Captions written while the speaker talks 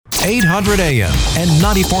800 AM and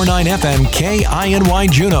 94.9 FM KINY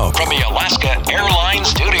Juneau from the Alaska Airlines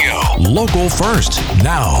Studio. Local first.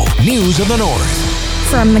 Now, News of the North.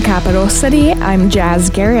 From the capital city, I'm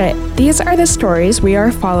Jasz Garrett. These are the stories we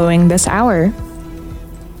are following this hour.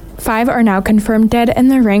 5 are now confirmed dead in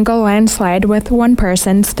the Wrangell landslide, with 1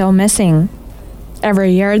 person still missing.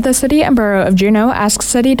 Every year, the City and Borough of Juneau asks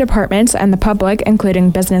city departments and the public,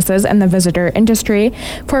 including businesses in the visitor industry,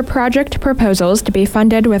 for project proposals to be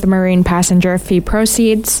funded with marine passenger fee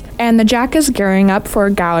proceeds, and the Jack is gearing up for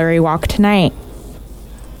a gallery walk tonight.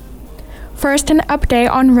 First, an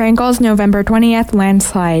update on Wrangell's November 20th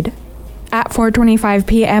landslide. At 4:25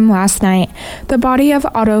 p.m. last night, the body of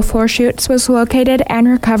Otto Florschutz was located and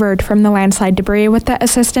recovered from the landslide debris with the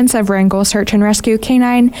assistance of Wrangell Search and Rescue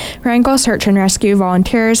Canine, Wrangell Search and Rescue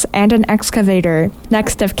volunteers, and an excavator.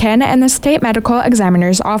 Next of kin and the State Medical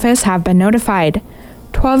Examiner's Office have been notified.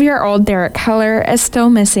 12-year-old Derek Heller is still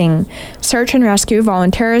missing. Search and rescue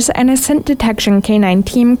volunteers and a scent detection canine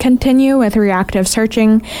team continue with reactive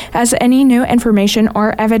searching as any new information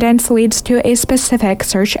or evidence leads to a specific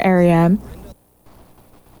search area.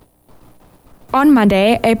 On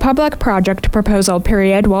Monday, a public project proposal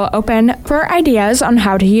period will open for ideas on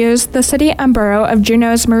how to use the City and Borough of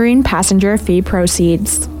Juneau's marine passenger fee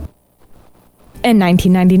proceeds. In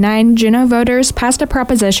 1999, Juneau voters passed a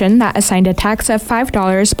proposition that assigned a tax of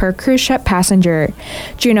 $5 per cruise ship passenger.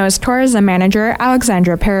 Juneau's tourism manager,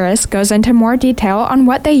 Alexandra Paris, goes into more detail on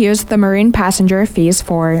what they used the marine passenger fees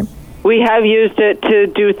for. We have used it to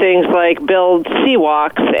do things like build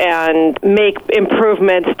seawalks and make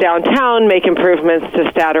improvements downtown, make improvements to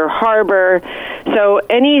Statter Harbor. So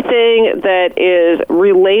anything that is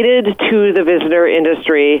related to the visitor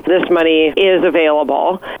industry, this money is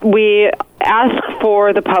available. We ask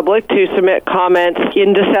for the public to submit comments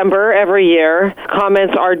in December every year.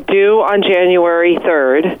 Comments are due on January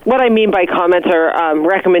 3rd. What I mean by comments are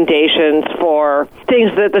recommendations for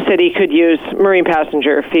things that the city could use marine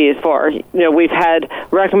passenger fees for. You know, we've had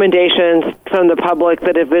recommendations from the public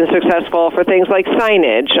that have been successful for things like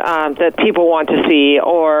signage that people want to see,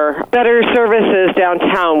 or better services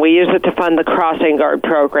downtown. We use it to fund the crossing guard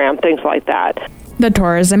program, things like that. The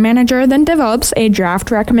tourism manager then develops a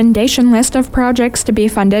draft recommendation list of projects to be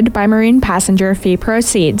funded by marine passenger fee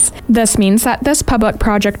proceeds. This means that this public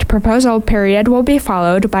project proposal period will be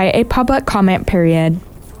followed by a public comment period.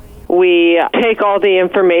 We take all the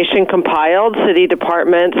information compiled. City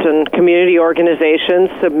departments and community organizations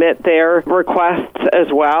submit their requests as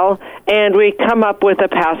well, and we come up with a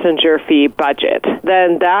passenger fee budget.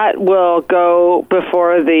 Then that will go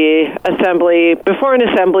before an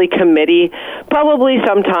assembly committee, probably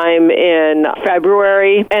sometime in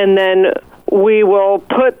February, and then we will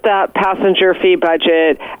put that passenger fee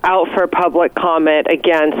budget out for public comment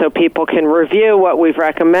again so people can review what we've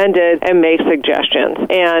recommended and make suggestions.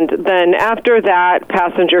 And then after that,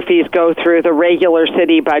 passenger fees go through the regular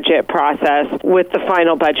city budget process, with the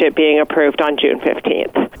final budget being approved on June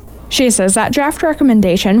 15th. She says that draft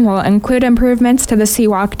recommendation will include improvements to the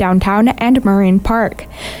Seawalk downtown and Marine Park.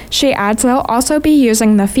 She adds they'll also be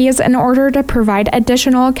using the fees in order to provide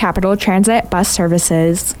additional Capital Transit bus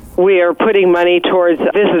services. We are putting money towards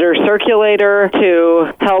a visitor circulator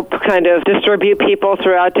to help kind of distribute people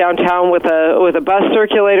throughout downtown with a bus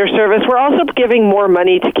circulator service. We're also giving more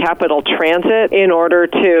money to Capital Transit in order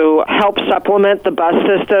to help supplement the bus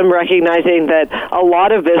system, recognizing that a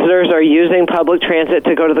lot of visitors are using public transit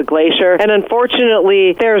to go to the glacier. And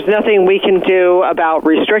unfortunately, there's nothing we can do about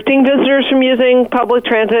restricting visitors from using public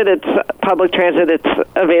transit. It's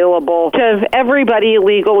available to everybody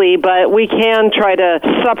legally, but we can try to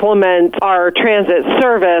supplement our transit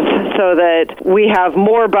service so that we have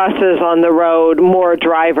more buses on the road, more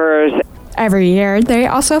drivers. Every year, they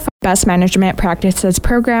also fund Best Management Practices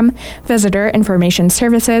Program, Visitor Information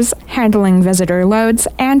Services, Handling Visitor Loads,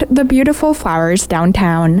 and the Beautiful Flowers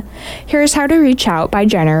downtown. Here's how to reach out by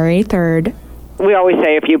January 3rd. We always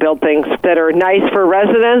say if you build things that are nice for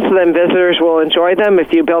residents, then visitors will enjoy them.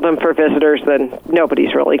 If you build them for visitors, then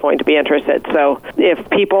nobody's really going to be interested. So if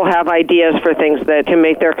people have ideas for things that can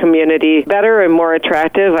make their community better and more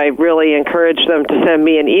attractive, I really encourage them to send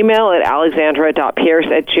me an email at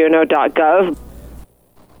alexandra.pierce@juneau.gov.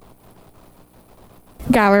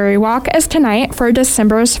 Gallery Walk is tonight for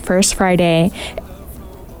December's first Friday.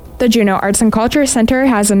 The Juneau Arts and Culture Center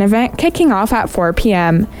has an event kicking off at 4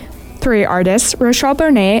 p.m. 3 artists, Rochelle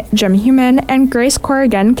Bonet, Jim Human, and Grace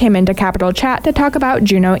Corrigan, came into Capitol Chat to talk about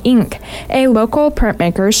Juneau Inc., a local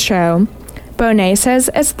printmakers show. Bonet says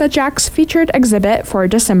it's the Jack's featured exhibit for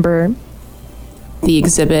December. The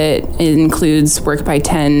exhibit includes work by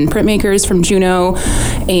 10 printmakers from Juneau,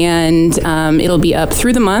 and it'll be up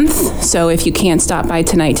through the month. So if you can't stop by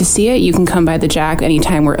tonight to see it, you can come by the Jack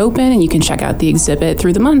anytime we're open, and you can check out the exhibit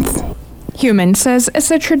through the month. Human says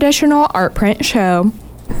it's a traditional art print show.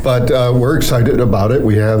 But we're excited about it.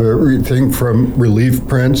 We have everything from relief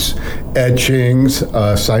prints, etchings,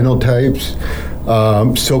 cyanotypes,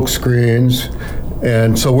 silk screens,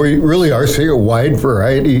 and so we really are seeing a wide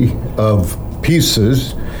variety of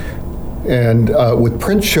pieces. And with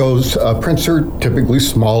print shows, prints are typically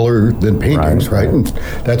smaller than paintings, right? And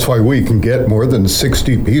that's why we can get more than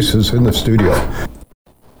 60 pieces in the studio.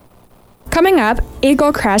 Coming up,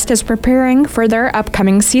 Eaglecrest is preparing for their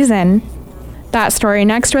upcoming season. That story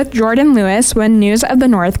next with Jordan Lewis when News of the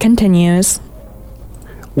North continues.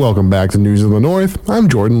 Welcome back to News of the North. I'm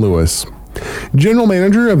Jordan Lewis. General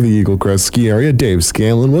Manager of the Eaglecrest Ski Area, Dave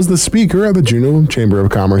Scanlon, was the speaker at the Juneau Chamber of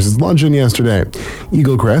Commerce's luncheon yesterday.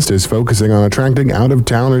 Eaglecrest is focusing on attracting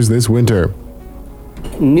out-of-towners this winter.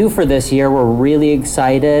 New for this year, we're really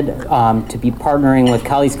excited to be partnering with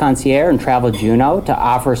Kelly's Concierge and Travel Juneau to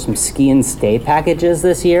offer some ski and stay packages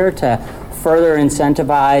this year to further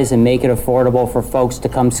incentivize and make it affordable for folks to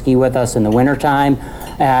come ski with us in the wintertime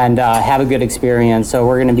and have a good experience. So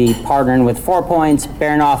we're going to be partnering with 4 Points,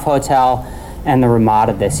 Baranoff Hotel, and the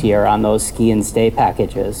Ramada this year on those ski and stay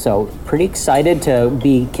packages. So pretty excited to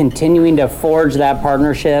be continuing to forge that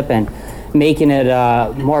partnership and making it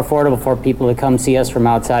more affordable for people to come see us from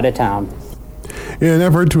outside of town. In an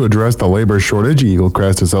effort to address the labor shortage,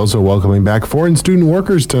 Eaglecrest is also welcoming back foreign student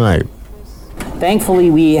workers tonight. Thankfully,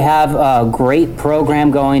 we have a great program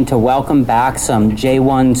going to welcome back some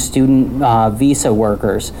J1 student visa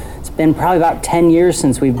workers. It's been probably about 10 years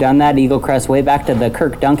since we've done that, Eaglecrest, way back to the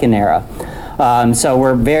Kirk Duncan era. So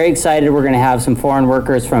we're very excited. We're going to have some foreign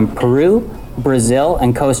workers from Peru, Brazil,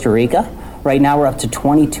 and Costa Rica. Right now, we're up to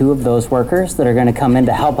 22 of those workers that are going to come in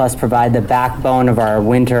to help us provide the backbone of our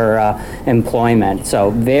winter employment. So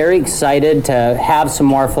very excited to have some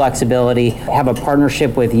more flexibility, have a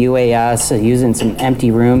partnership with UAS, using some empty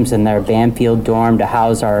rooms in their Banfield dorm to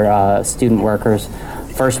house our student workers.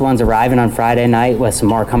 First one's arriving on Friday night with some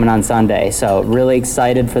more coming on Sunday. So really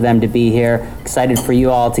excited for them to be here, excited for you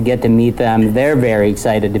all to get to meet them. They're very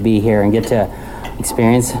excited to be here and get to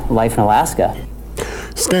experience life in Alaska.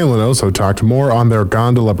 Scanlon also talked more on their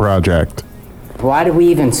gondola project. Why did we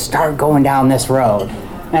even start going down this road?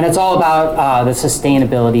 And it's all about the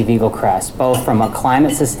sustainability of Eaglecrest, both from a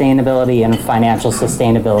climate sustainability and financial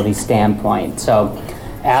sustainability standpoint. So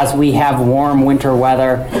as we have warm winter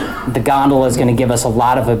weather, the gondola is going to give us a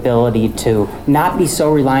lot of ability to not be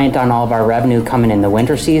so reliant on all of our revenue coming in the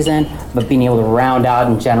winter season, but being able to round out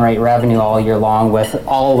and generate revenue all year long with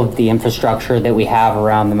all of the infrastructure that we have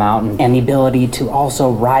around the mountain and the ability to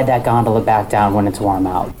also ride that gondola back down when it's warm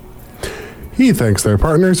out. He thanks their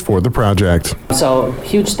partners for the project. So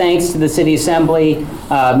huge thanks to the City Assembly,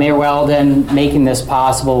 Mayor Weldon making this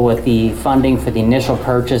possible with the funding for the initial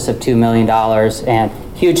purchase of $2 million, and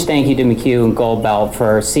huge thank you to McHugh and Gold Belt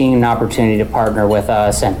for seeing an opportunity to partner with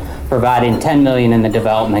us and providing $10 million in the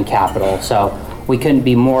development capital. So we couldn't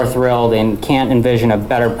be more thrilled and can't envision a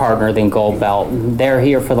better partner than Gold Belt. They're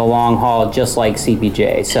here for the long haul, just like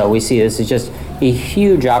CPJ. So we see this as just a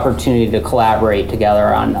huge opportunity to collaborate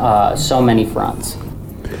together on so many fronts.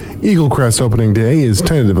 Eaglecrest opening day is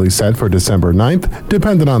tentatively set for December 9th,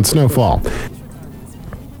 dependent on snowfall.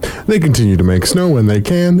 They continue to make snow when they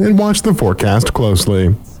can and watch the forecast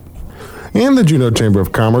closely. And the Juneau Chamber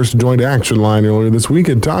of Commerce joined Action Line earlier this week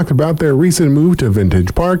and talked about their recent move to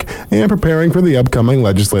Vintage Park and preparing for the upcoming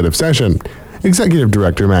legislative session. Executive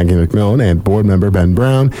Director Maggie McMillan and Board Member Ben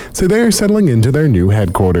Brown say they are settling into their new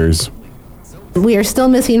headquarters. We are still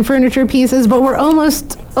missing furniture pieces, but we're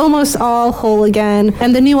almost all whole again.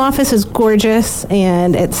 And the new office is gorgeous,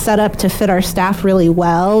 and it's set up to fit our staff really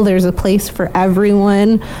well. There's a place for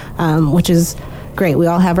everyone, which is great. We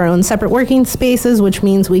all have our own separate working spaces, which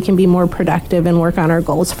means we can be more productive and work on our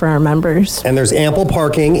goals for our members. And there's ample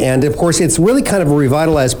parking, and of course, it's really kind of a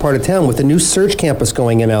revitalized part of town with the new Surge campus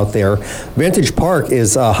going in out there. Vintage Park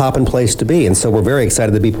is a hopping place to be, and so we're very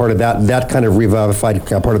excited to be part of that kind of revivified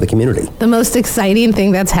part of the community. The most exciting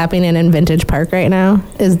thing that's happening in Vintage Park right now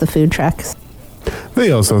is the food trucks.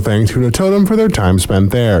 They also thanked Tuna Totem for their time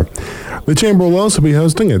spent there. The Chamber will also be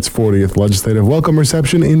hosting its 40th Legislative Welcome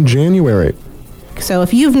Reception in January. So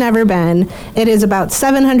if you've never been, it is about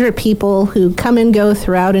 700 people who come and go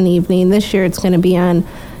throughout an evening. This year it's going to be on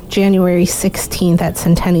January 16th at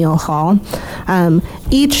Centennial Hall.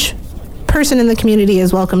 Each person in the community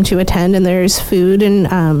is welcome to attend, and there's food and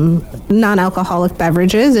non-alcoholic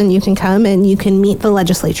beverages, and you can come and you can meet the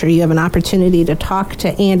legislature. You have an opportunity to talk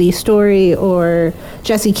to Andy Story or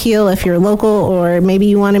Jesse Keel if you're local, or maybe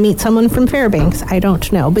you want to meet someone from Fairbanks. I don't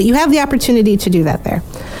know, but you have the opportunity to do that there.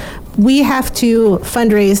 We have to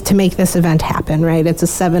fundraise to make this event happen, right? It's a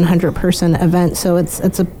 700-person event, so it's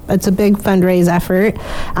a big fundraise effort.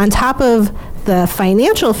 On top of the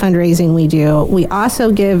financial fundraising we do, we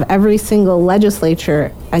also give every single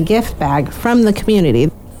legislature a gift bag from the community.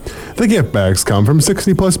 The gift bags come from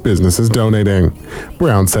 60-plus businesses donating.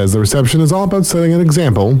 Brown says the reception is all about setting an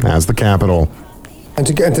example as the capital. And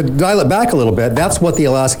to dial it back a little bit, that's what the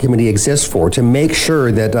Alaska Committee exists for, to make sure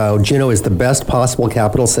that Juneau is the best possible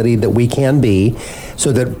capital city that we can be,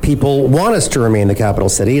 so that people want us to remain the capital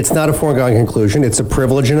city. It's not a foregone conclusion. It's a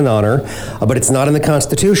privilege and an honor, but it's not in the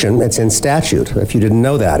Constitution. It's in statute, if you didn't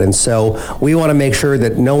know that. And so we want to make sure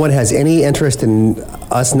that no one has any interest in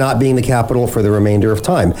us not being the capital for the remainder of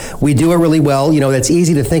time. We do it really well. That's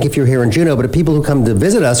easy to think if you're here in Juneau, but if people who come to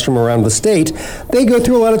visit us from around the state, they go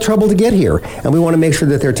through a lot of trouble to get here. And we want to make sure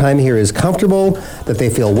that their time here is comfortable, that they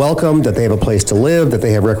feel welcome, that they have a place to live, that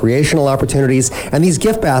they have recreational opportunities. And these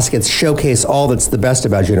gift baskets showcase all that's the best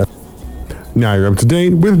about Juneau. Now you're up to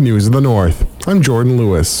date with News of the North. I'm Jordan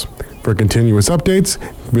Lewis. For continuous updates,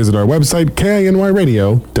 visit our website,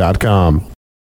 KINYradio.com.